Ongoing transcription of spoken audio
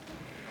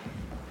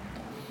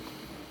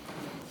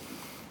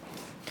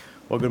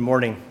Well, good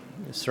morning.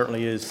 It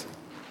certainly is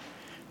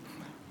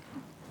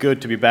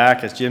good to be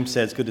back. As Jim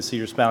said, it's good to see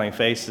your smiling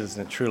faces,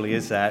 and it truly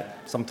is that.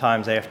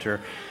 Sometimes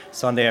after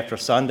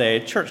Sunday,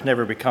 church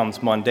never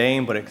becomes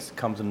mundane, but it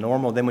becomes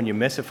normal. Then when you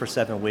miss it for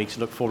 7 weeks,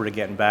 you look forward to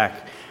getting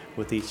back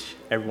with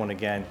everyone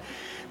again.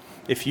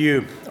 If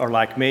you are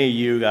like me,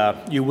 you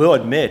will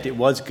admit it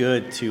was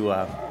good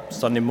to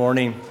Sunday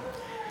morning,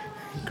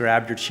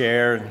 grab your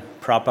chair and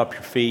prop up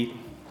your feet.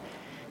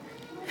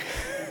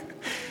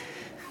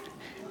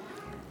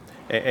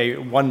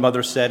 One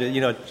mother said,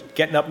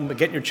 getting up and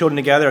getting your children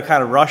together,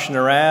 kind of rushing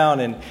around,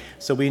 and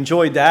so we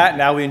enjoyed that.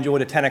 Now we enjoy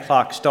the 10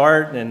 o'clock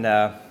start, and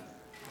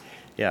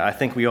I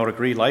think we all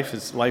agree life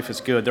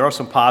is good. There are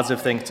some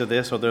positive things to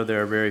this, although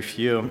there are very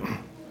few.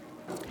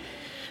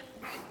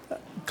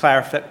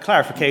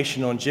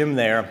 Clarification on Jim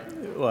there.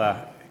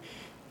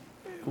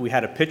 We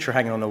had a picture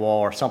hanging on the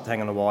wall or something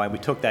hanging on the wall, and we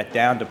took that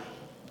down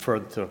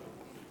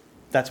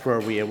that's where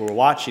we were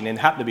watching, and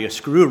it happened to be a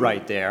screw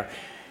right there.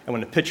 And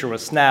when the picture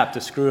was snapped,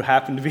 the screw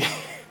happened to be,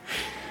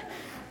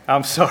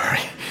 I'm sorry,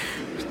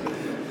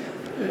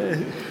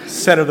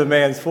 center of the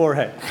man's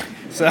forehead.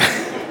 So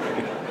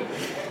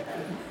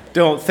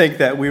don't think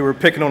that we were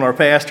picking on our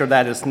pastor.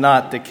 That is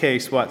not the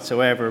case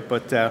whatsoever.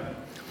 But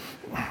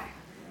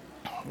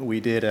we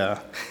did.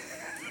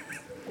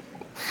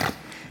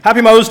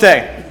 Happy Mother's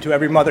Day to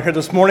every mother here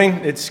this morning.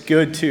 It's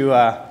good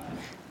to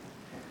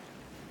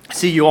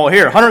see you all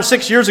here.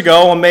 106 years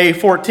ago on May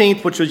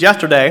 14th, which was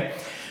yesterday,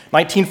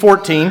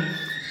 1914,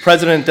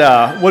 President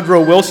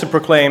Woodrow Wilson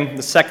proclaimed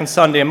the second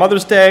Sunday of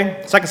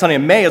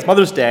May as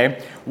Mother's Day.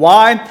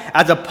 Why?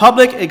 As a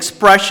public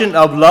expression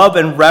of love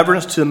and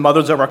reverence to the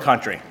mothers of our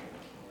country.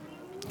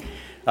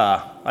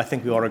 I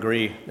think we all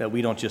agree that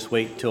we don't just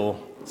wait till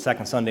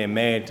second Sunday in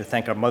May to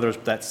thank our mothers,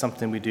 but that's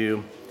something we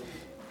do,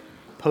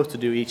 supposed to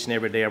do each and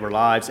every day of our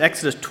lives.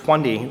 Exodus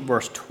 20,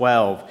 verse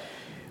 12,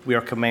 we are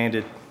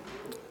commanded,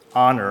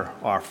 honor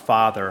our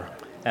father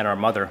and our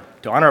mother.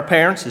 To honor our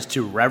parents is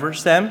to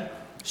reverence them,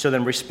 show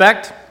them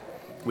respect.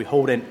 We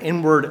hold an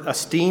inward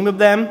esteem of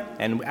them,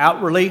 and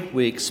outwardly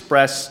we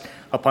express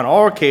upon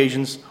all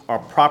occasions our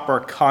proper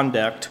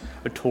conduct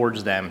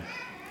towards them.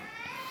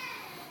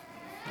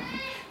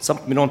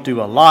 Something we don't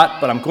do a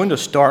lot, but I'm going to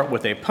start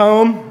with a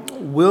poem.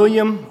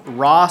 William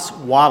Ross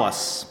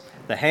Wallace,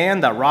 "The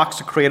hand that rocks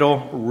the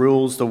cradle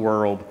rules the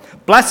world."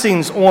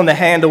 Blessings on the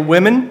hand of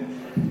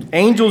women.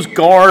 Angels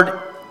guard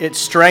its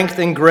strength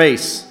and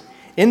grace.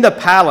 In the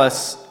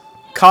palace,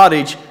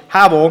 cottage,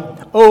 hovel,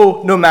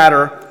 oh, no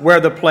matter where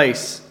the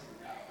place.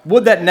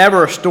 Would that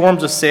never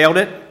storms assailed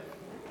it,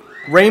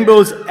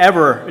 rainbows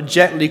ever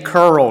gently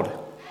curled,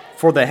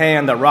 for the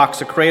hand that rocks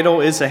the cradle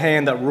is the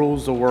hand that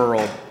rules the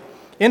world.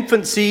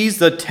 Infancy's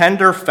the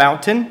tender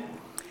fountain,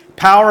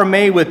 power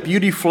may with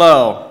beauty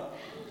flow.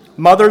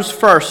 Mothers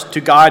first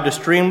to guide the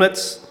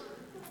streamlets,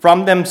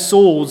 from them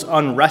souls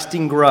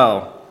unresting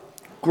grow.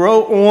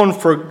 Grow on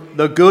for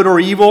the good or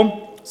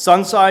evil,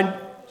 sunshine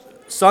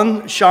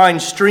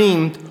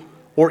streamed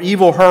or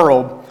evil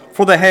hurled,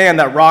 for the hand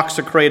that rocks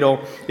the cradle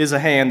is the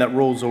hand that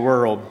rules the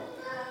world.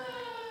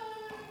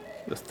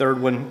 The third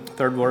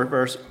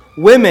verse.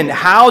 Women,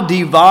 how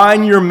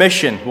divine your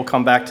mission. We'll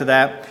come back to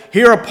that.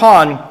 Here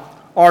upon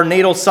our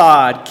natal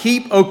side,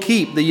 keep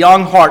the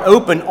young heart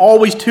open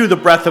always to the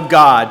breath of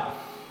God.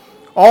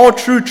 All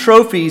true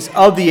trophies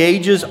of the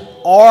ages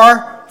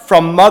are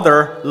from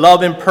mother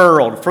love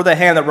impearled, for the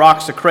hand that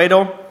rocks the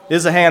cradle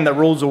is the hand that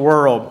rules the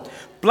world.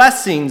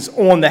 Blessings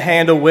on the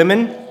hand of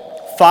women,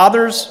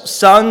 fathers,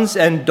 sons,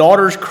 and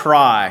daughters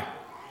cry,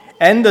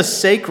 and the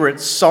sacred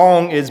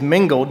song is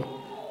mingled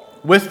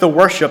with the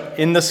worship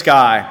in the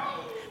sky.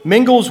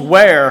 Mingles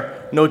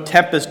where no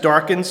tempest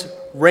darkens,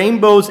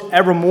 rainbows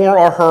evermore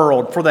are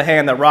hurled, for the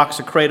hand that rocks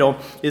the cradle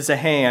is the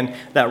hand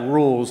that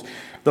rules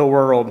the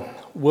world.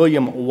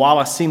 William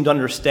Wallace seemed to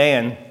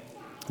understand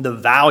the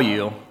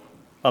value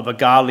of a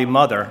godly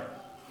mother,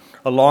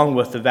 along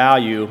with the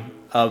value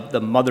of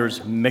the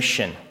mother's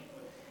mission.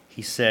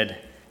 He said,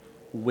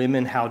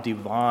 women, how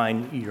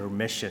divine your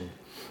mission.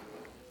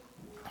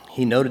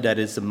 He noted that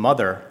it's the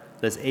mother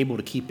that's able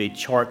to keep a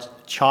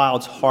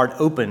child's heart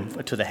open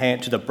to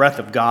the breath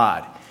of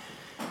God.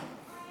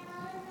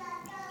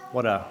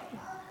 What a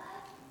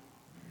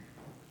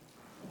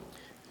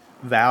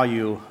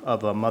value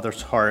of a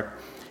mother's heart.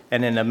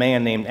 And then a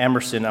man named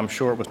Emerson, I'm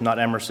sure it was not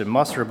Emerson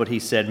Musser, but he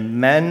said,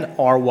 men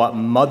are what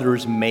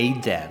mothers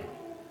made them.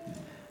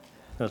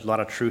 There's a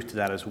lot of truth to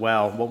that as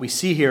well. What we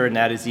see here in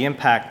that is the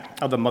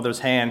impact of the mother's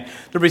hand.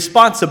 The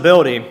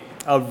responsibility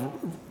of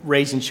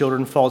raising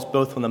children falls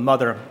both on the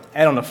mother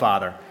and on the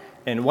father.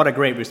 And what a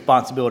great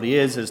responsibility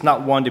is. It's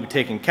not one to be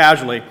taken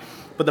casually,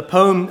 but the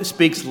poem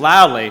speaks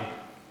loudly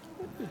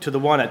to the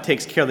one that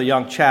takes care of the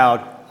young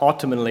child,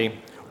 ultimately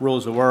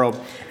rules the world.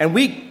 And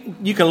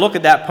you can look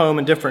at that poem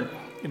in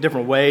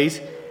different ways.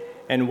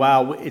 And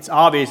while it's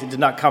obvious it did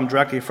not come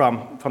directly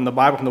from the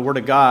Bible, from the Word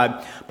of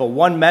God, but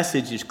one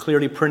message is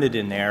clearly printed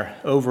in there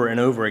over and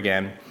over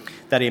again,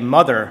 that a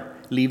mother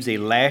leaves a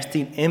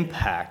lasting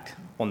impact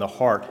on the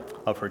heart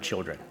of her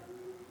children.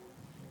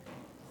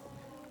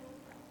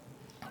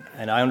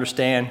 And I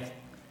understand.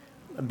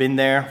 I've been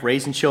there,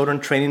 raising children,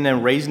 training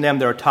them, raising them.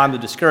 There are times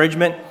of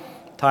discouragement,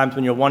 times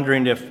when you're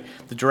wondering if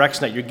the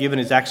direction that you're given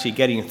is actually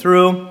getting you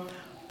through.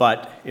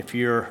 But if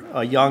you're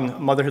a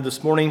young mother here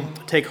this morning,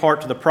 take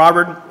heart to the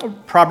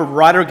proverb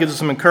writer gives us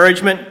some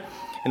encouragement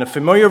in a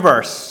familiar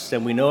verse,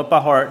 and we know it by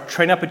heart.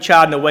 Train up a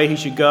child in the way he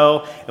should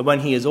go, and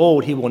when he is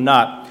old, he will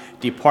not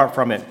depart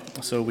from it.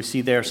 So we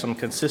see there some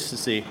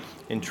consistency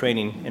in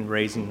training and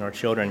raising our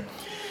children.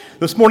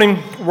 This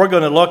morning, we're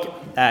going to look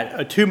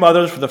at two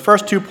mothers for the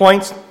first 2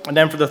 points, and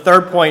then for the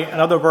third point,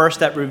 another verse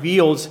that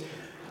reveals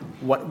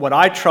what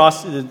I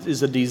trust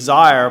is a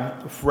desire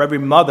for every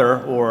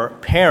mother or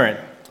parent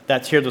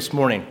that's here this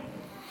morning.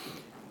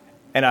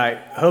 And I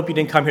hope you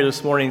didn't come here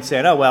this morning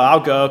saying, oh, well, I'll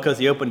go because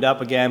he opened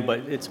up again, but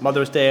it's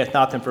Mother's Day, it's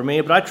nothing for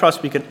me. But I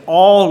trust we can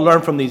all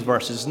learn from these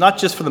verses, not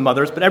just for the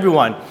mothers, but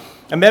everyone.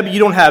 And maybe you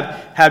don't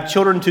have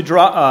children to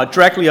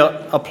directly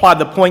apply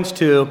the points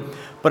to,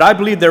 but I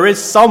believe there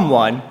is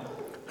someone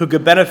who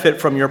could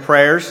benefit from your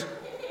prayers.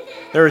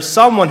 There is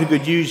someone who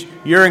could use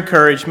your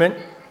encouragement.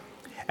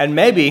 And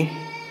maybe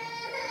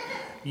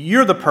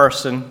you're the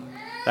person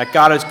that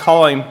God is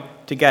calling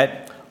to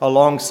get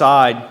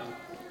alongside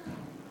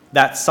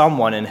that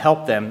someone and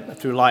help them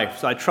through life.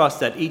 So I trust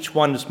that each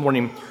one this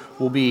morning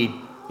will be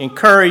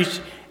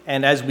encouraged,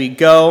 and as we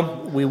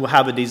go, we will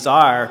have a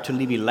desire to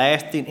leave a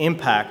lasting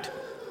impact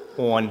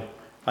on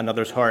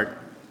another's heart.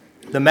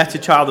 The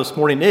message child this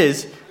morning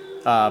is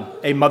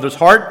a mother's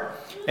heart,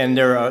 and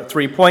there are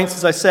 3 points,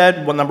 as I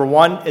said. Number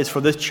 1 is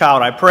for this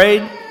child I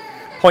prayed.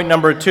 Point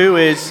number 2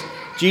 is,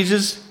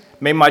 Jesus,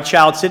 may my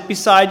child sit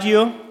beside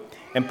you.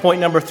 And point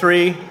number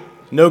 3,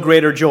 no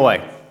greater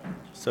joy.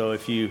 So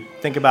if you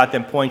think about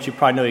them points, you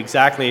probably know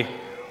exactly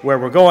where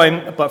we're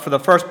going. But for the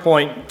first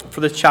point, for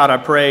this child I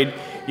prayed,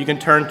 you can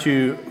turn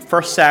to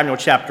 1 Samuel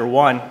chapter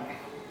 1.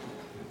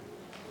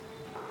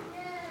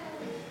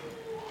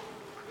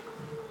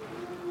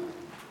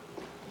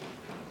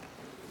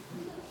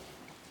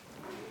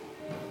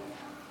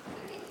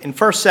 In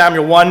 1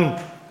 Samuel 1,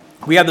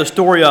 we have the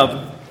story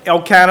of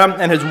Elkanah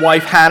and his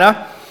wife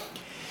Hannah.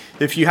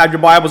 If you have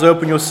your Bibles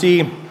open, you'll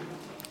see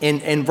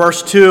in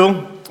verse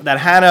 2 that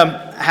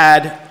Hannah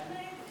had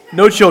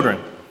no children.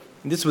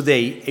 And this was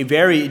a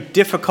very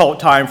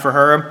difficult time for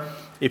her.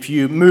 If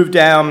you move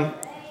down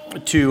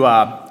to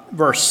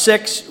verse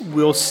 6,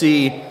 we'll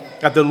see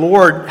that the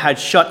Lord had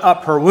shut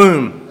up her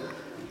womb.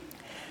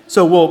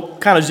 So we'll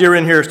kind of zero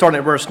in here starting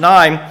at verse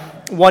 9.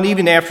 One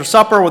evening after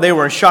supper, while they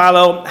were in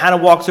Shiloh, Hannah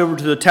walks over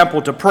to the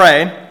temple to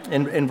pray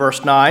in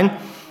verse 9.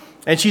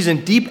 And she's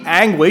in deep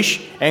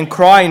anguish and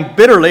crying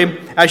bitterly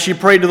as she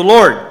prayed to the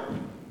Lord.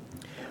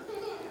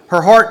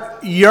 Her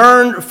heart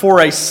yearned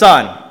for a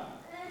son.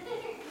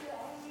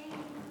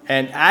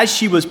 And as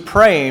she was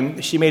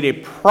praying, she made a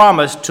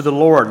promise to the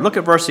Lord. Look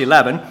at verse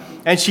 11.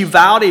 And she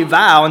vowed a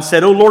vow and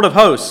said, O Lord of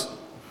hosts,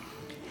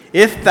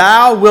 if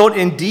thou wilt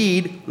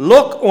indeed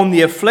look on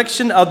the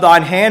affliction of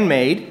thine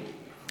handmaid,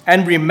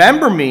 and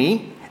remember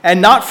me,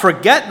 and not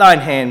forget thine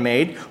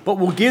handmaid, but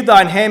will give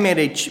thine handmaid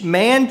a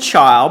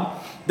man-child,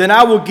 then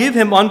I will give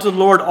him unto the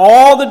Lord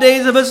all the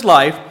days of his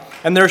life,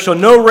 and there shall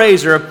no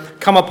razor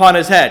come upon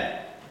his head.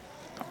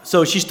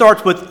 So she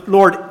starts with,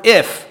 Lord,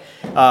 if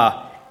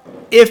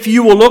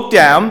you will look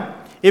down,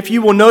 if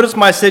you will notice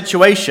my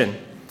situation,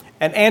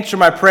 and answer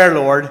my prayer,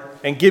 Lord,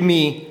 and give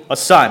me a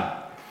son.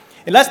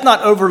 And let's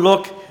not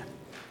overlook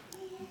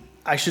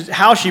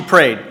how she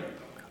prayed.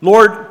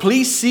 Lord,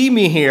 please see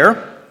me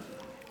here,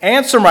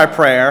 answer my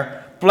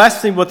prayer,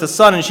 bless me with a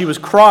son. And she was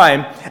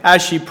crying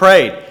as she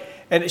prayed.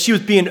 And she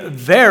was being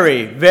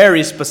very,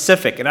 very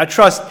specific. And I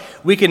trust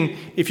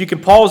if you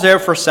can pause there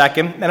for a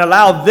second and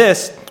allow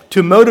this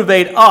to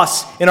motivate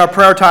us in our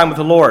prayer time with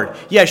the Lord.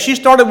 Yeah, she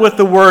started with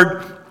the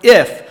word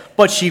if,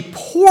 but she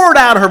poured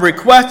out her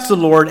request to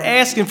the Lord,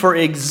 asking for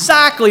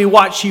exactly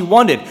what she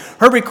wanted.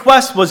 Her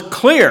request was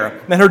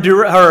clear, and her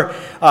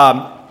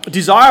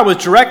desire was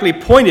directly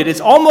pointed.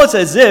 It's almost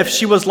as if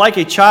she was like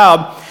a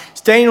child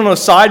standing on a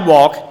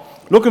sidewalk,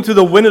 looking through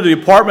the window of the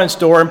department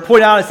store and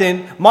pointing out and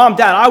saying, Mom,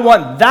 Dad, I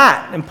want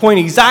that, and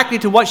pointing exactly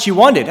to what she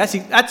wanted.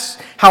 That's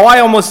how I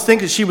almost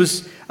think that she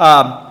was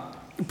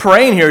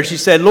praying here. She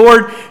said,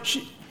 Lord,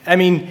 she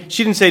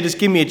didn't say, just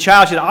give me a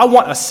child. She said, I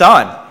want a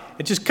son.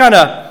 It just kind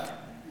of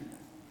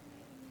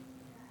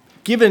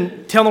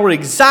telling the Lord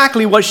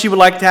exactly what she would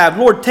like to have.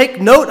 Lord, take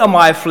note of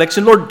my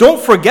affliction. Lord,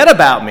 don't forget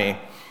about me.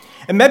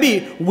 And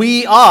maybe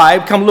I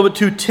become a little bit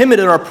too timid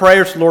in our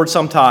prayers to the Lord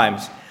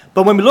sometimes.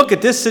 But when we look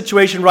at this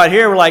situation right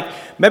here, we're like,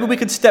 maybe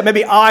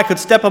I could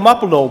step him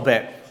up a little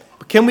bit.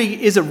 But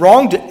is it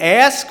wrong to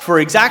ask for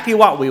exactly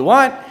what we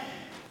want?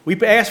 We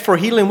ask for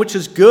healing, which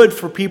is good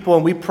for people,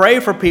 and we pray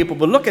for people.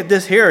 But look at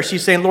this here.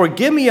 She's saying, Lord,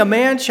 give me a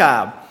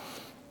man-child.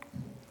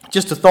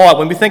 Just a thought,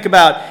 when we think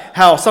about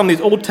how some of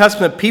these Old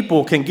Testament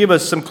people can give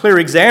us some clear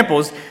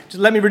examples, just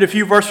let me read a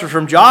few verses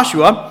from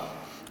Joshua.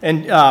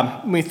 And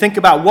when we think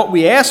about what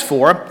we ask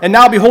for, and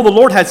now behold, the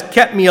Lord has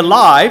kept me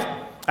alive,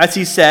 as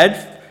he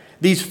said,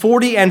 these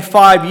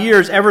 45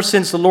 years ever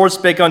since the Lord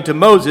spake unto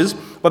Moses,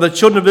 while the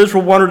children of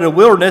Israel wandered in the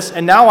wilderness,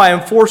 and now I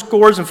am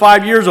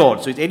 85 years old.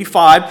 So he's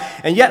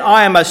 85, and yet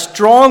I am as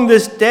strong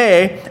this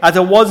day as I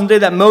was in the day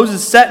that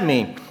Moses sent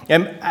me.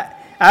 And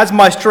as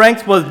my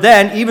strength was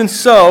then, even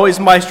so is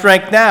my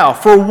strength now.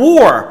 For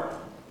war,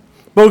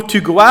 both to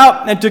go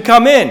out and to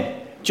come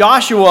in.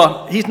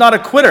 Joshua, he's not a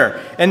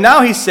quitter. And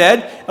now he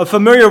said, a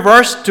familiar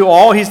verse to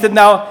all, he said,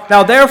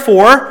 now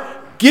therefore,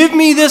 give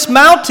me this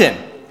mountain.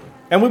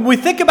 And when we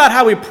think about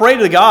how we pray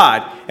to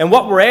God and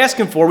what we're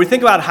asking for, we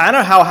think about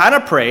Hannah, how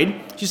Hannah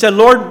prayed. She said,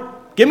 Lord,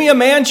 give me a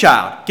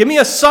man-child. Give me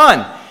a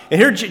son.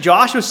 And here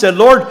Joshua said,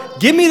 Lord,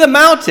 give me the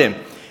mountain.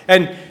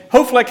 And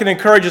hopefully I can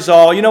encourage us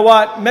all. You know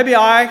what? Maybe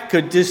I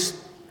could just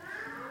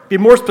be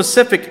more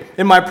specific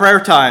in my prayer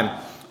time.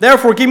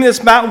 Therefore, give me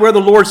this mountain where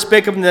the Lord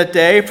spake of in that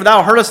day. For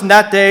thou heardest in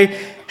that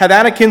day how the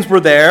Anakims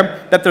were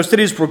there, that their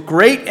cities were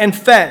great and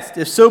fenced.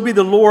 If so be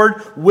the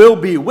Lord will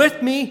be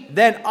with me,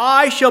 then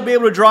I shall be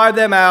able to drive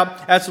them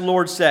out, as the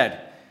Lord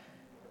said.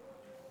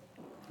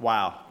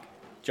 Wow.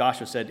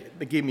 Joshua said,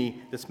 give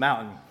me this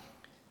mountain.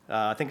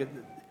 I think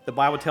the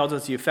Bible tells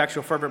us the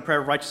effectual, fervent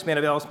prayer of a righteous man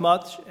avails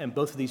much, and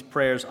both of these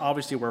prayers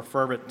obviously were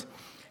fervent.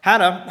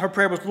 Hannah, her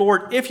prayer was,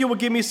 Lord, if you will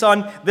give me a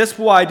son, this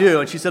will I do.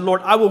 And she said,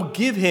 Lord, I will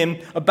give him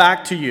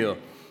back to you.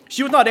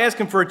 She was not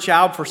asking for a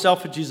child for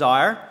selfish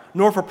desire,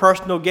 nor for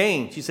personal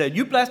gain. She said,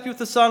 you bless me with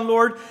a son,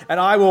 Lord, and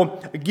I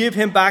will give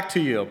him back to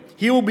you.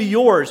 He will be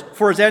yours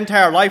for his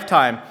entire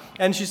lifetime.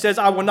 And she says,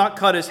 I will not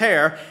cut his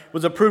hair. It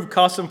was a approved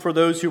custom for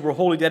those who were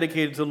wholly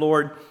dedicated to the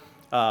Lord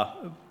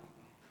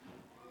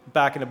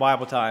back in the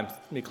Bible times.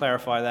 Let me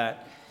clarify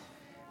that.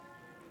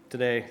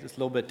 Today, it's a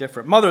little bit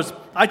different. Mothers,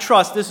 I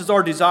trust this is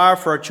our desire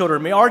for our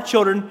children. May our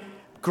children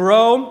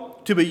grow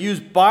to be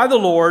used by the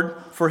Lord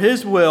for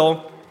his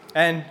will,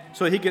 and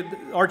so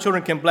our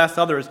children can bless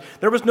others.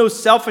 There was no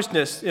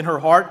selfishness in her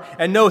heart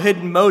and no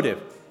hidden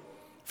motive.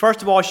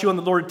 First of all, she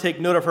wanted the Lord to take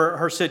note of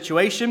her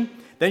situation.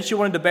 Then she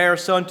wanted to bear a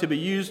son to be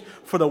used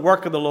for the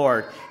work of the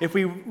Lord. If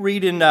we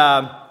read in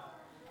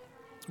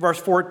verse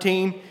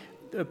 14,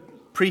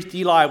 priest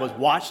Eli was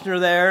watching her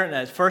there, and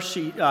at first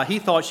he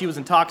thought she was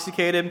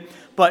intoxicated,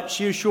 but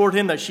she assured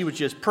him that she was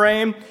just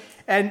praying.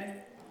 And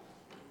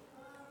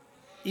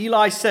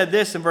Eli said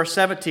this in verse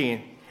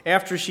 17,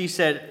 after she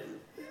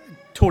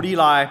told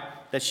Eli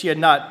that she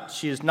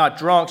is not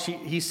drunk,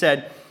 he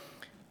said,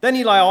 then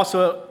Eli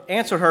also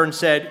answered her and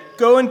said,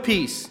 go in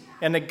peace,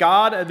 and the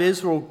God of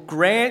Israel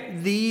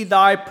grant thee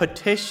thy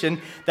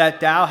petition that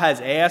thou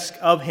hast asked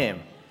of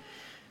him.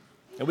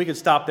 And we could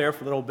stop there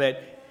for a little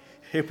bit.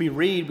 If we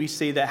read, we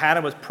see that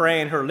Hannah was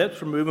praying, her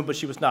lips were moving, but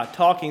she was not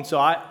talking. So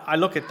I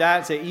look at that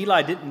and say,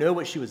 Eli didn't know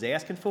what she was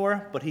asking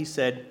for, but he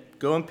said,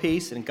 go in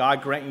peace, and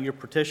God grant you your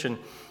petition.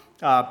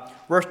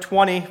 Verse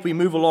 20, if we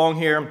move along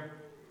here,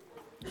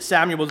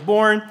 Samuel was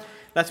born.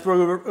 Let's go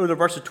over to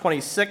verses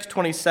 26,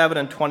 27,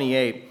 and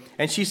 28.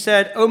 And she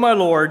said, O my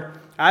Lord,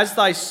 as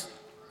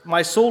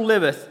my soul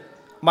liveth,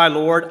 my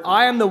Lord,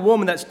 I am the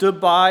woman that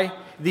stood by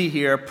thee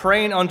here,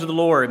 praying unto the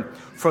Lord.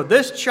 For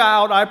this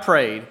child I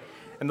prayed,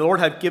 and the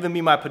Lord hath given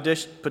me my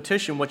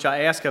petition which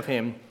I ask of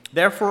him.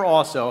 Therefore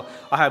also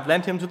I have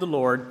lent him to the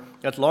Lord.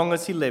 As long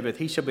as he liveth,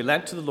 he shall be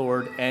lent to the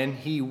Lord, and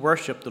he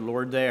worshiped the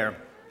Lord there.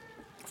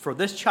 For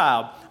this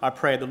child I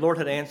prayed. The Lord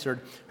had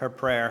answered her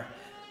prayer.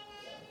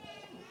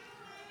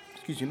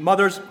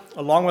 Mothers,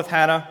 along with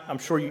Hannah, I'm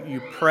sure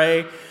you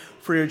pray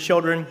for your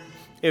children.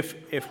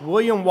 If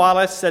William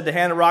Wallace said the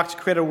hand of rocks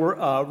creator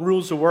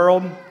rules the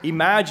world,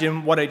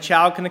 imagine what a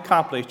child can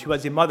accomplish who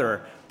has a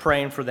mother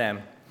praying for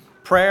them.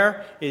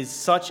 Prayer is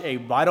such a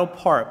vital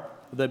part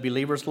of the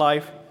believer's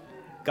life.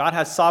 God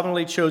has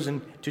sovereignly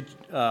chosen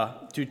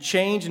to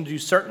change and do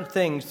certain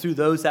things through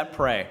those that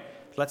pray.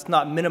 Let's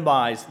not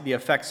minimize the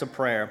effects of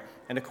prayer.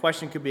 And the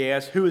question could be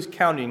asked, who is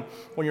counting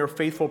on your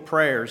faithful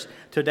prayers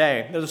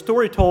today? There's a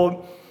story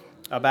told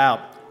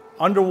about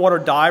underwater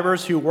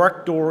divers who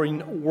worked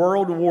during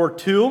World War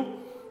II,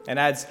 and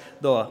as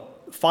the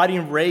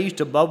fighting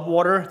raged above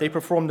water, they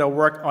performed their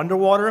work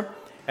underwater.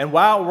 And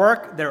while at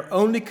work, their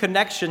only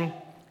connection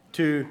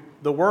to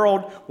the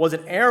world was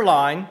an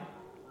airline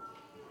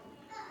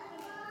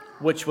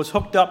which was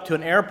hooked up to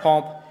an air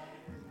pump.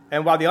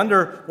 And while the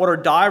underwater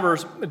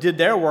divers did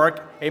their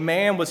work, a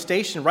man was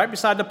stationed right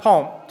beside the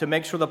pump to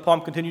make sure the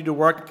pump continued to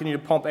work and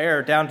continued to pump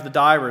air down to the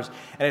divers.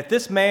 And if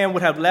this man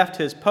would have left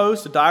his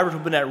post, the divers would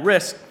have been at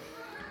risk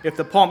if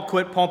the pump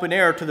quit pumping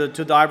air to the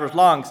divers'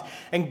 lungs.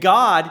 And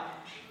God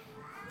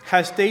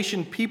has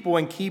stationed people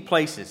in key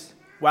places.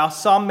 While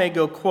some may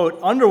go, quote,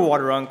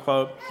 underwater,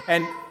 unquote,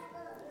 and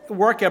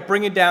work at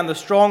bringing down the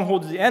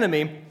strongholds of the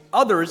enemy,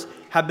 others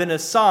have been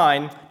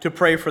assigned to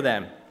pray for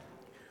them.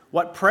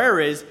 What prayer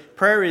is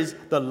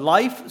the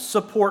life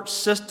support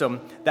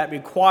system that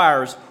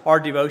requires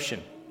our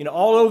devotion.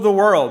 All over the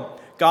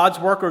world, God's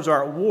workers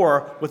are at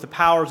war with the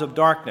powers of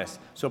darkness.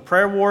 So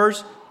prayer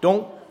warriors,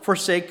 don't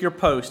forsake your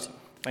post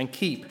and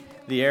keep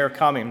the air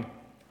coming.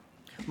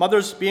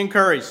 Mothers, be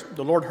encouraged.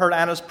 The Lord heard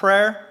Hannah's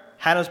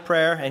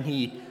prayer, and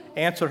he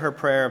answered her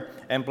prayer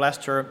and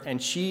blessed her,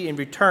 and she in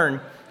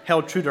return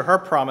held true to her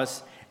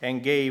promise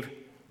and gave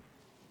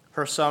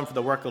her son for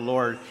the work of the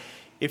Lord.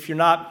 If you're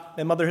not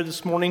a mother here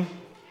this morning,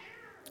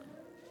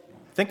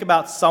 think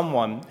about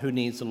someone who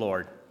needs the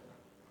Lord.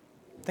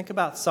 Think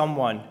about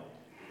someone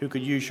who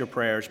could use your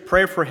prayers.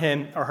 Pray for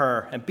him or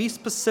her, and be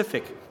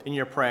specific in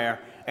your prayer.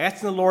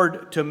 Asking the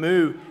Lord to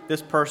move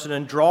this person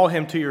and draw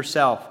him to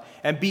yourself.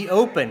 And be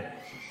open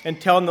and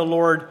telling the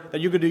Lord that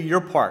you're going to do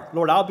your part.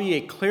 Lord, I'll be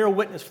a clear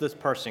witness for this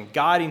person,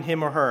 guiding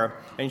him or her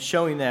and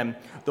showing them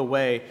the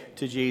way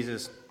to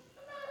Jesus.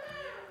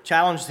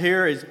 Challenge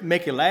here is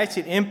make a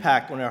lasting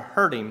impact on a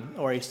hurting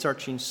or a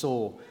searching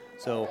soul.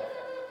 So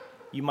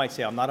you might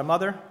say, I'm not a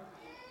mother.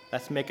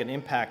 Let's make an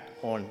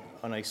impact on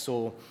a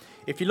soul.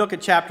 If you look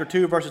at chapter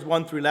 2, verses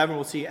 1 through 11,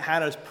 we'll see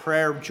Hannah's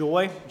prayer of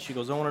joy. She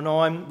goes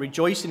on,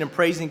 rejoicing and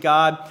praising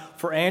God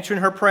for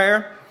answering her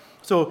prayer.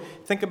 So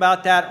think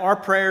about that. Our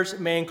prayers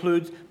may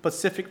include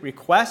specific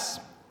requests,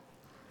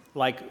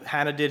 like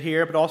Hannah did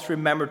here, but also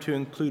remember to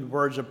include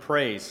words of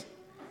praise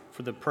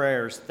for the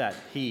prayers that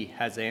he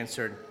has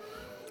answered.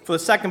 For the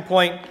second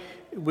point,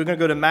 we're going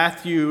to go to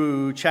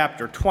Matthew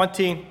chapter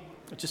 20,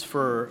 just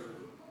for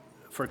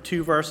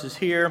 2 verses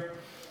here.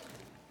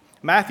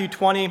 Matthew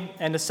 20,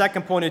 and the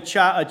second point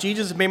is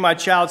Jesus made my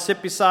child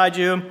sit beside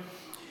you.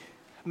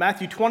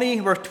 Matthew 20,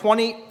 verse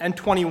 20 and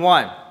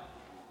 21.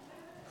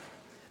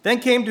 Then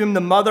came to him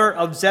the mother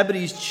of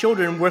Zebedee's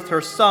children with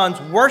her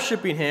sons,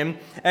 worshiping him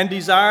and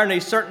desiring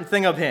a certain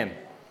thing of him.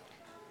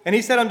 And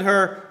he said unto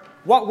her,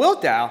 What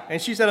wilt thou?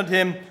 And she said unto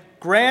him,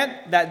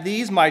 Grant that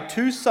these my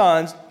 2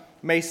 sons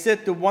may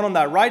sit the one on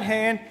thy right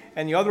hand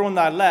and the other on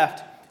thy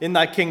left in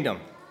thy kingdom.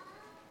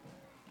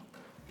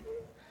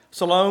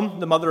 Salome,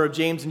 the mother of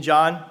James and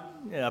John,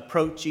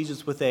 approached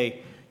Jesus with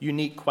a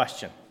unique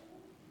question.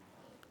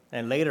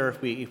 And later,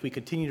 if we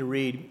continue to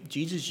read,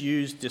 Jesus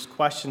used this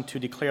question to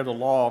declare the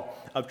law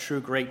of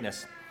true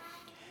greatness.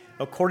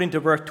 According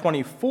to verse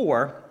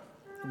 24,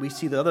 we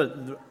see the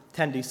other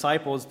 10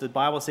 disciples, the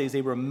Bible says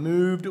they were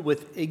moved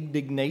with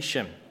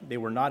indignation. They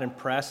were not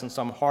impressed, and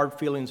some hard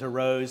feelings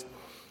arose.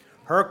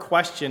 Her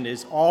question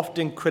is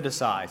often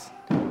criticized.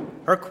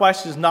 Her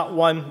question is not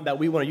one that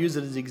we want to use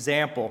as an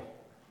example.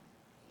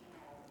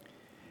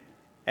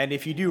 And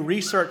if you do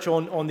research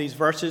on these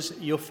verses,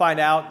 you'll find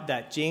out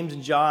that James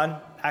and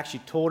John actually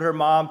told her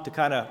mom to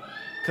kind of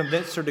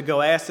convince her to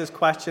go ask this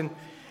question.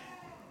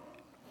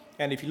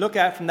 And if you look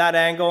at it from that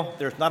angle,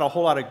 there's not a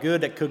whole lot of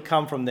good that could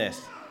come from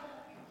this.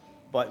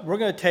 But we're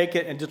going to take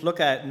it and just look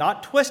at it,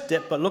 not twist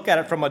it, but look at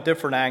it from a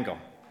different angle.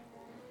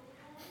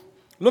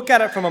 Look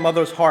at it from a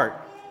mother's heart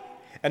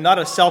and not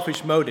a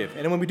selfish motive.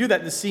 And when we do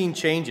that, the scene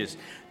changes.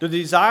 The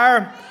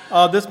desire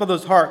of this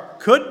mother's heart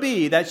could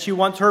be that she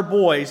wants her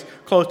boys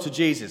close to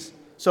Jesus.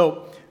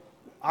 So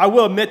I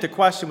will admit the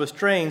question was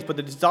strange, but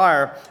the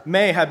desire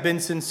may have been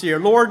sincere.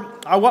 Lord,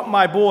 I want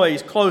my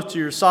boys close to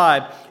your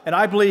side, and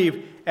I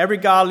believe every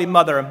godly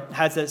mother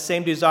has that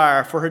same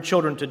desire for her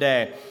children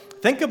today.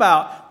 Think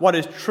about what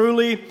is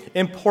truly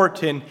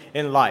important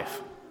in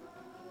life.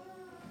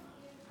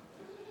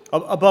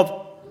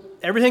 Above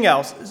everything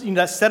else,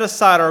 let's set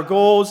aside our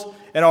goals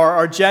and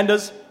our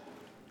agendas.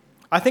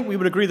 I think we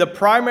would agree the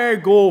primary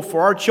goal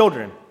for our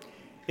children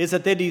is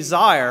that they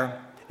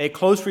desire a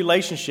close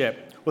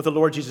relationship with the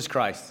Lord Jesus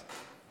Christ.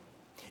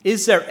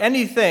 Is there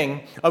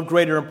anything of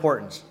greater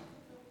importance?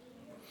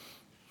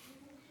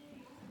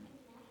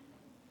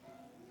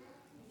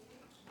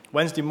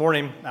 Wednesday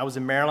morning, I was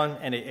in Maryland,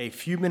 and a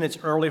few minutes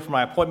early for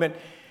my appointment,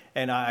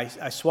 and I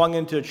swung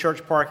into a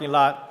church parking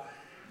lot,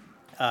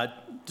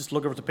 just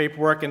looking for the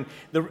paperwork, and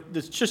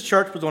this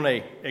church was on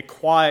a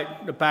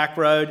quiet back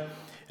road,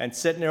 and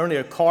sitting there, only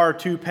a car or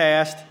two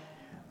passed.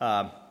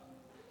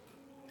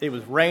 It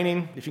was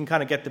raining, if you can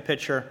kind of get the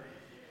picture.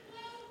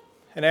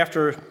 And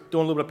after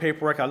doing a little bit of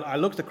paperwork, I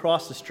looked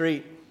across the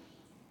street,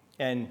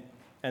 and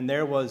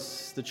there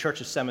was the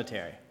church's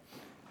cemetery.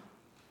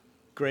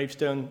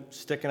 Gravestone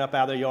sticking up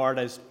out of the yard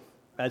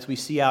as we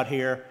see out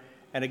here.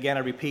 And again, I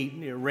repeat,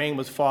 rain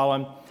was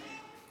falling,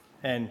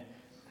 and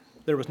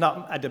there was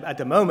not, at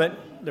the moment,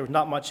 there was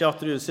not much else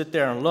to do to sit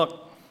there and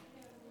look.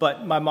 But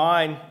in my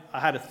mind, I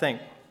had to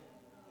think.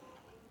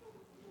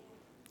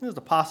 There's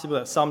a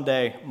possibility that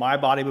someday my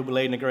body would be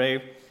laid in the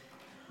grave.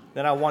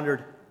 Then I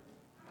wondered,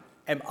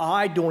 am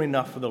I doing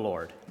enough for the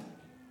Lord?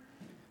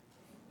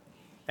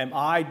 Am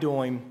I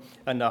doing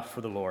enough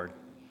for the Lord?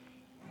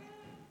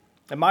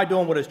 Am I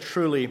doing what is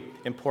truly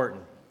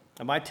important?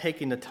 Am I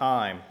taking the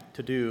time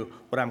to do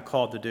what I'm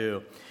called to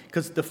do?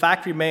 Because the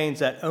fact remains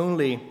that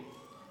only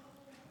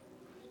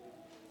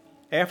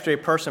after a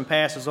person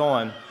passes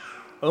on,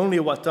 only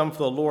what's done for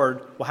the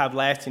Lord will have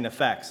lasting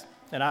effects.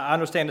 And I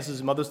understand this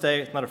is Mother's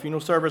Day, it's not a funeral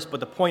service, but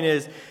the point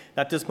is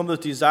that this mother's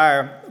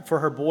desire for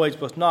her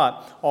boys was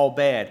not all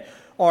bad.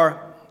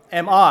 Or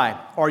am I,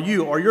 or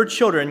you, or your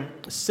children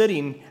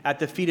sitting at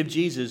the feet of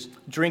Jesus,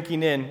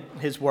 drinking in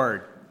his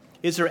word?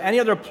 Is there any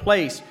other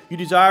place you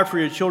desire for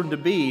your children to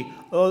be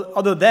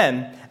other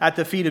than at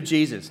the feet of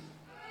Jesus?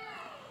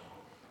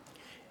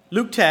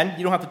 Luke 10,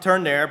 you don't have to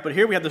turn there, but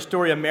here we have the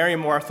story of Mary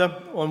and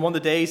Martha on one of the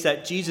days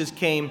that Jesus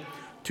came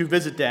to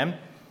visit them.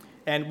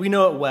 And we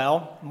know it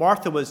well.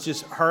 Martha was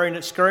just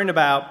scurrying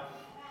about,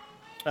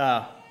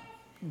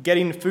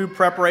 getting food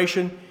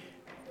preparation,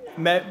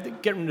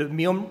 getting the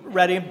meal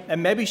ready,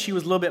 and maybe she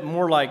was a little bit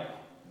more like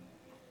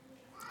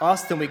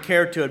us than we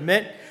cared to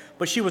admit,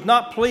 but she was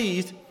not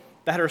pleased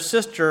that her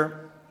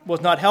sister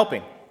was not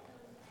helping.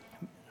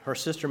 Her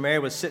sister Mary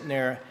was sitting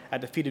there at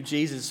the feet of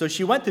Jesus, so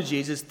she went to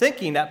Jesus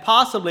thinking that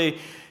possibly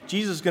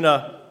Jesus is going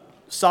to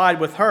side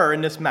with her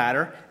in this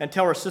matter and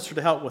tell her sister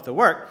to help with the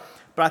work.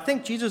 But I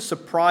think Jesus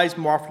surprised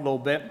Martha a little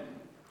bit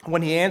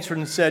when he answered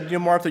and said,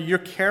 Martha, you're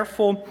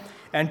careful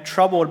and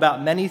troubled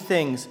about many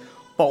things,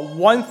 but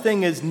one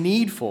thing is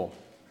needful,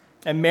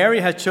 and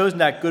Mary has chosen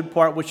that good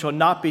part which shall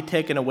not be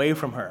taken away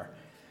from her.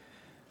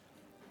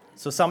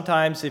 So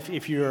sometimes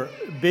if you're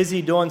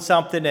busy doing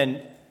something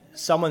and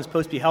someone's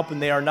supposed to be helping,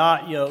 they are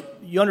not,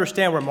 you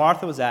understand where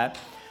Martha was at.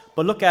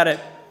 But look at it,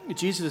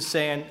 Jesus is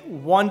saying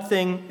one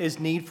thing is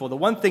needful. The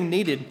one thing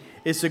needed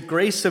is the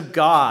grace of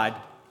God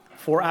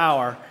for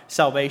our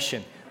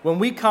salvation. When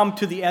we come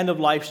to the end of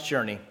life's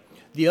journey,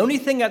 the only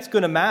thing that's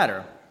going to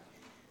matter,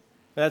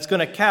 that's going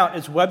to count,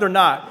 is whether or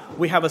not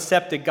we have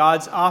accepted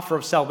God's offer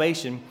of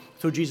salvation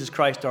through Jesus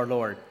Christ our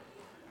Lord.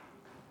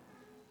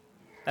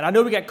 And I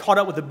know we get caught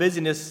up with the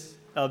busyness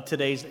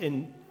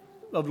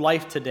of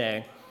life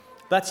today.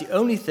 That's the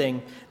only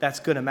thing that's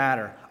going to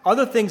matter.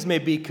 Other things may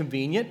be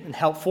convenient and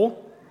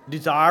helpful,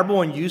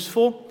 desirable and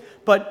useful,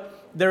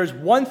 but there is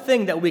one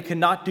thing that we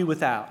cannot do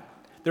without.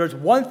 There is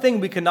one thing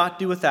we cannot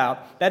do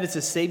without. That is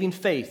the saving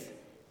faith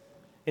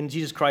in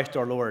Jesus Christ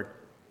our Lord.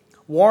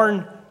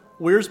 Warren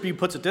Wiersbe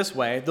puts it this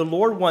way: the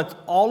Lord wants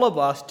all of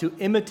us to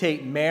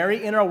imitate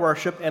Mary in our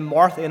worship and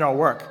Martha in our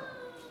work.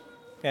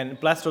 And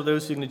blessed are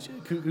those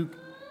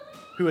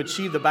who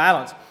achieve the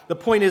balance. The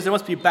point is there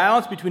must be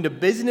balance between the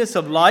busyness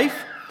of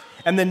life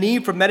and the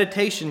need for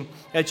meditation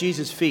at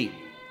Jesus' feet.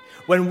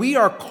 When we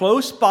are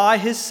close by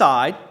his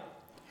side,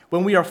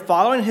 when we are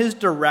following his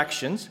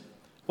directions,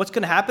 what's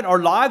going to happen? Our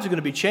lives are going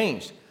to be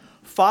changed.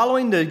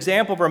 Following the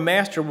example of our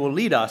master will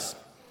lead us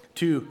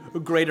to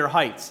greater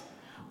heights.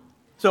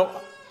 So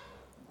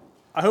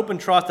I hope and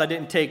trust I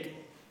didn't take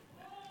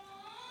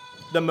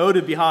the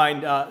motive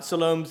behind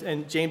Salome's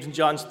and James and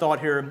John's thought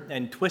here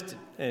and twist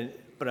it.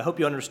 But I hope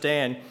you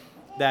understand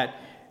that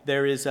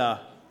there is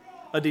a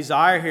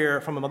desire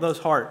here from a mother's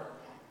heart,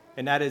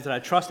 and that is that I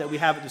trust that we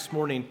have it this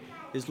morning,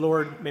 is,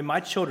 Lord, may my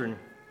children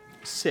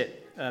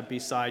sit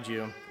beside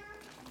you.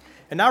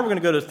 And now we're going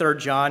to go to 3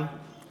 John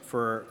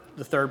for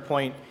the third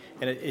point,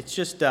 and it's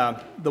just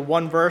the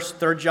one verse,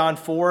 3 John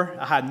 4,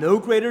 I have no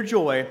greater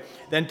joy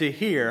than to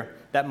hear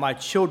that my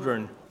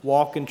children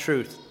walk in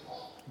truth.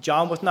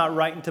 John was not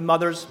writing to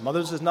mothers.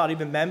 Mothers is not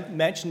even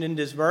mentioned in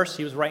this verse.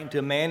 He was writing to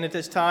a man at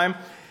this time.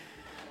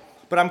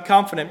 But I'm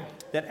confident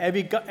that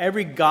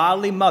every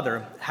godly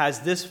mother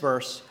has this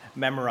verse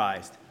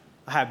memorized.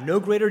 I have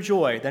no greater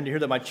joy than to hear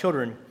that my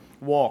children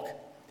walk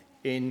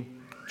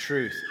in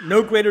truth.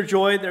 No greater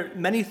joy. There are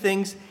many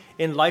things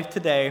in life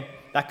today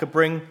that could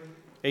bring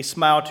a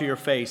smile to your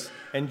face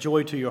and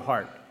joy to your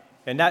heart.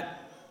 And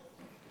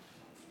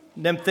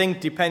them things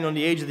depend on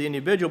the age of the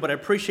individual, but I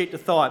appreciate the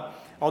thought.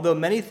 Although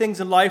many things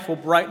in life will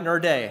brighten our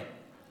day,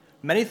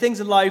 many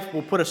things in life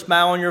will put a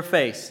smile on your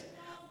face,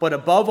 but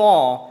above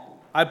all,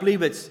 I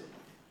believe it's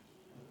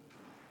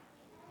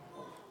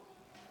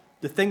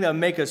the thing that will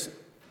make us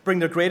bring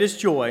the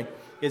greatest joy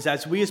is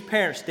as we as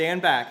parents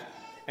stand back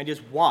and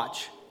just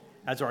watch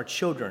as our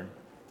children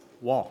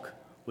walk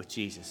with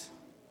Jesus.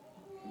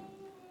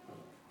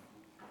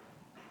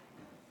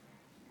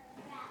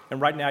 And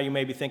right now you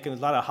may be thinking there's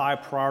a lot of high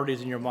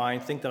priorities in your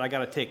mind, think that I got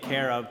to take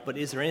care of, but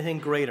is there anything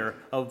greater,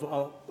 of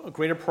a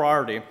greater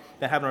priority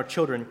than having our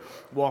children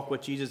walk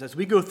with Jesus? As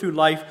we go through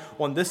life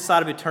on this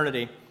side of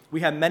eternity, we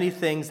have many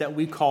things that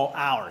we call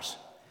ours.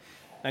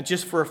 And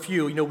just for a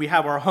few, we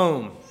have our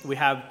home, we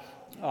have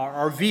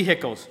our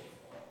vehicles,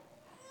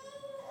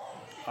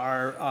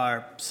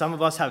 some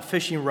of us have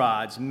fishing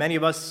rods, many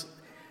of us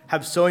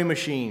have sewing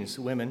machines,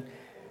 women.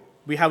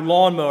 We have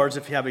lawnmowers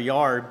if you have a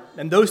yard,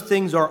 and those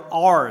things are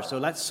ours,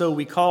 so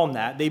we call them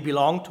that. They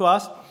belong to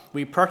us.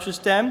 We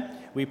purchased them,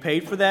 we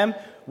paid for them,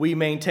 we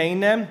maintain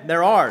them,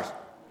 they're ours.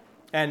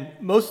 And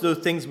most of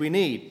those things we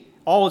need.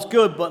 All is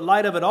good, but in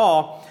light of it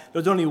all,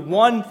 there's only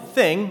one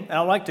thing, and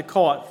I like to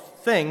call it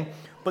thing,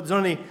 but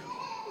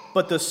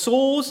the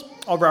souls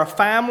of our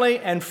family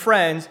and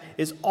friends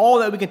is all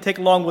that we can take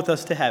along with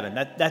us to heaven.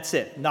 That's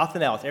it,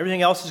 nothing else.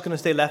 Everything else is going to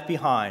stay left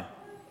behind.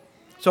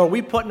 So are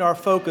we putting our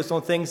focus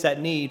on things that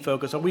need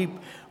focus? Are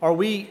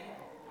we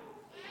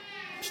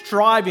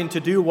striving to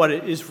do what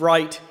is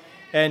right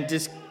and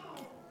just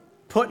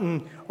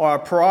putting our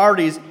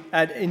priorities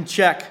in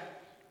check?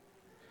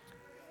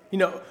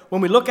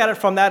 When we look at it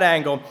from that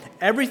angle,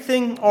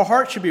 our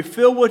heart should be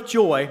filled with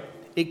joy,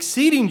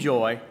 exceeding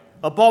joy,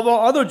 above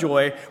all other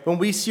joy, when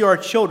we see our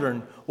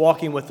children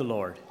walking with the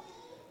Lord.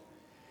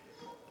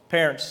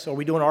 Parents, are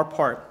we doing our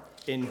part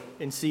in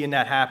seeing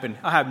that happen?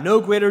 I have no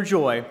greater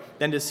joy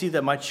than to see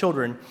that my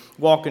children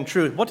walk in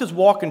truth. What does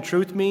walk in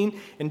truth mean?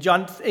 In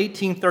John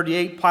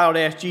 18:38, Pilate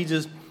asked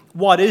Jesus,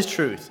 what is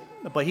truth?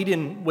 But he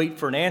didn't wait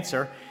for an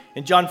answer.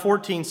 In John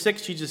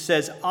 14:6, Jesus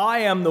says, I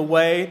am the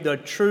way, the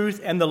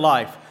truth, and the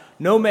life.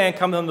 No man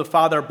comes unto the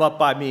Father but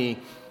by me.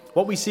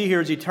 What we see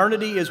here is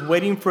eternity is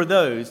waiting for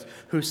those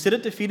who sit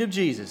at the feet of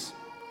Jesus,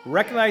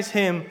 recognize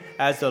him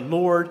as the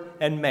Lord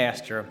and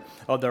Master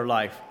of their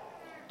life.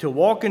 To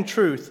walk in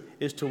truth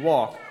is to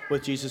walk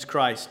with Jesus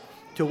Christ.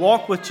 To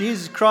walk with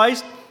Jesus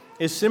Christ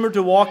is similar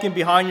to walking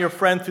behind your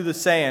friend through the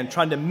sand,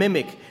 trying to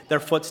mimic their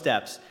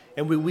footsteps.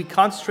 And we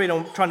concentrate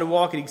on trying to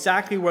walk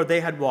exactly where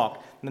they had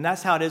walked. And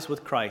that's how it is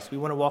with Christ. We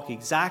want to walk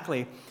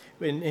exactly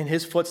in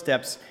his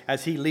footsteps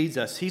as he leads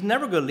us. He's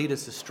never going to lead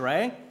us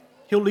astray.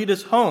 He'll lead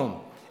us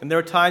home. And there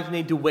are times we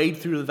need to wade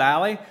through the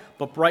valley,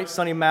 but bright,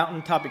 sunny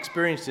mountaintop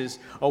experiences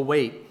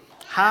await.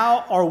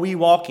 How are we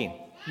walking?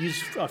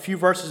 Use a few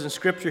verses in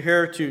Scripture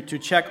here to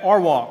check our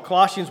walk.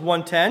 Colossians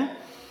 1:10,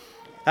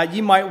 that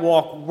ye might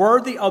walk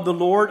worthy of the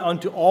Lord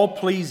unto all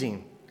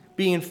pleasing,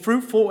 being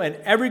fruitful in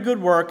every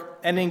good work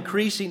and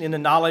increasing in the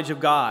knowledge of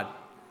God.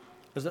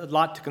 There's a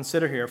lot to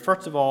consider here.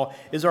 First of all,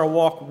 is our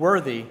walk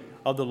worthy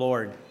of the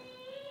Lord?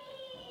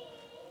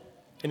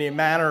 In a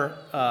manner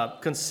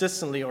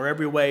consistently or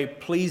every way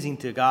pleasing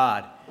to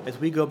God. As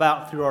we go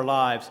about through our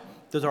lives,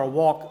 does our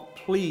walk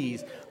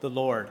please the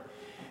Lord?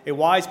 A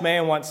wise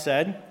man once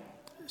said,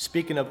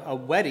 speaking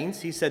of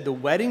weddings, he said the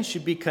wedding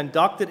should be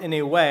conducted in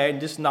a way,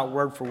 and this is not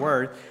word for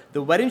word,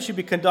 the wedding should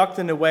be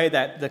conducted in a way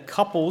that the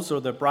couples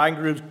or the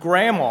bridegroom's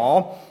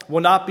grandma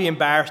will not be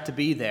embarrassed to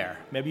be there.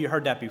 Maybe you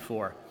heard that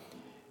before.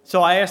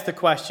 So I asked the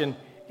question,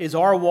 is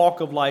our walk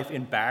of life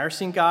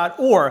embarrassing God,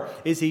 or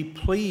is he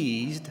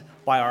pleased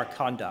by our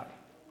conduct?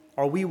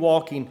 Are we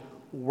walking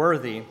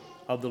worthy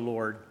of the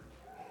Lord?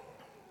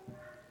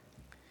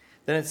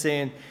 Then it's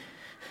saying,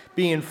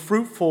 being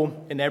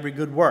fruitful in every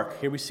good work.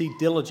 Here we see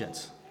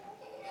diligence.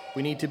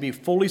 We need to be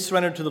fully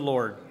surrendered to the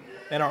Lord.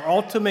 And our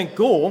ultimate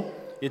goal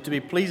is to be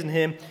pleasing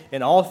him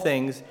in all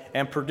things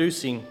and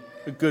producing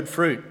good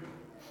fruit.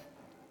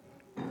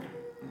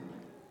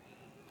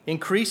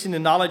 Increasing the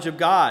knowledge of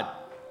God.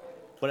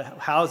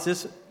 How is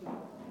this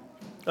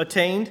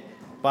attained?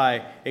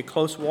 By a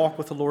close walk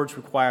with the Lord is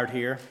required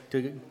here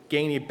to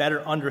gain a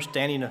better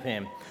understanding of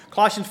him.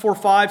 Colossians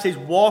 4:5 says,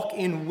 walk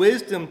in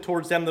wisdom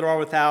towards them that are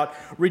without,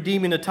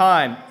 redeeming the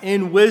time.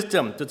 In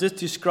wisdom. Does this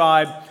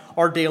describe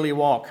our daily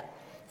walk?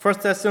 1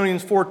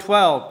 Thessalonians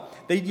 4:12,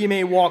 that ye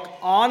may walk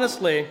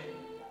honestly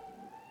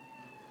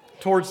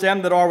towards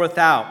them that are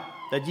without,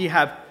 that ye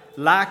have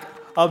lack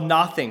of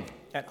nothing.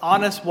 An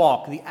honest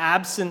walk, the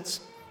absence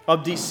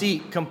of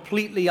deceit,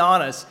 completely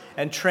honest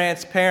and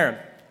transparent.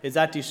 Is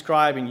that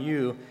describing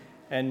you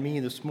and me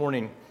this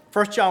morning?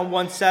 1 John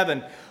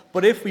 1:7,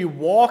 but if we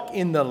walk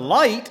in the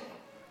light,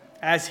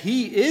 as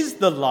he is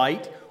the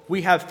light,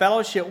 we have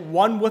fellowship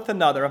one with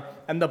another,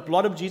 and the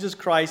blood of Jesus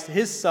Christ,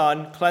 his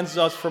Son, cleanses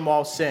us from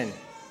all sin.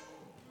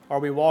 Are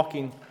we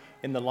walking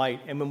in the light?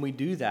 And when we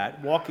do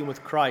that, walking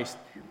with Christ,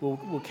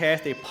 we'll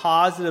cast a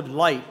positive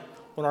light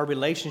on our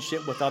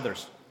relationship with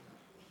others.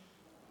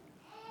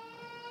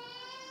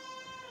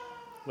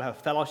 We'll have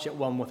fellowship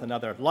one with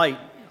another. Light,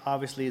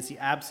 obviously, is the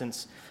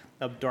absence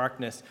of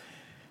darkness.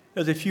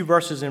 There's a few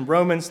verses in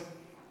Romans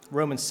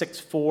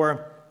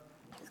 6:4.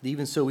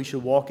 Even so, we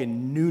should walk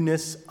in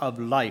newness of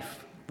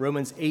life.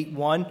 Romans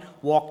 8:1,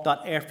 walk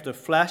not after the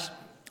flesh,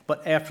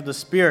 but after the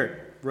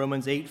Spirit.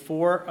 Romans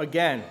 8:4,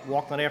 again,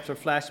 walk not after the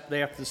flesh, but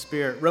after the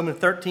Spirit. Romans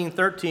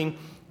 13:13,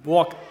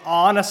 walk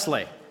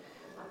honestly.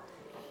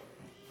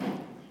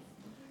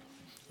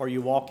 Are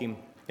you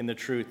walking in the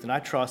truth? And I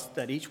trust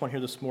that each one here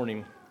this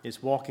morning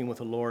is walking with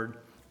the Lord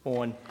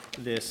on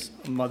this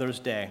Mother's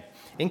Day.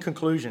 In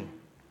conclusion,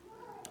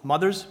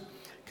 mothers,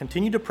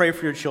 continue to pray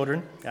for your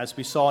children, as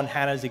we saw in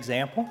Hannah's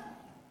example.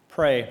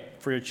 Pray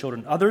for your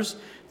children. Others,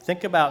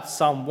 think about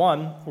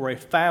someone or a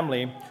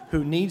family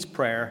who needs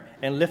prayer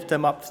and lift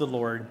them up to the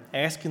Lord,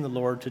 asking the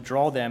Lord to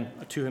draw them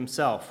to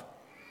himself.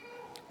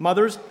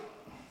 Mothers,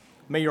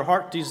 may your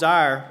heart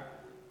desire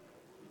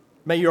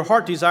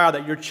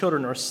that your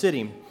children are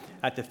sitting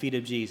at the feet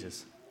of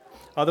Jesus.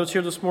 Others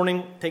here this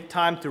morning, take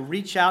time to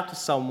reach out to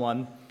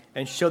someone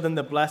and show them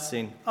the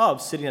blessing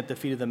of sitting at the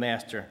feet of the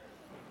Master.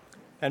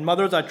 And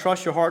mothers, I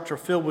trust your hearts are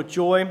filled with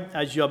joy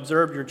as you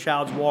observe your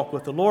child's walk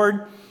with the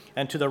Lord.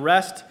 And to the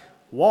rest,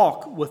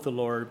 walk with the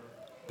Lord.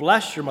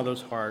 Bless your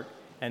mother's heart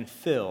and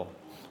fill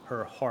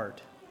her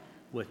heart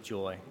with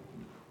joy.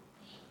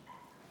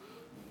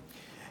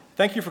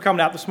 Thank you for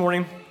coming out this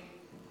morning.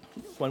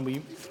 When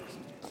we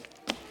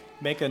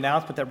make an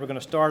announcement that we're going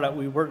to start,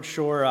 we weren't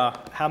sure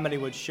how many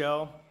would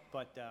show,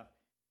 but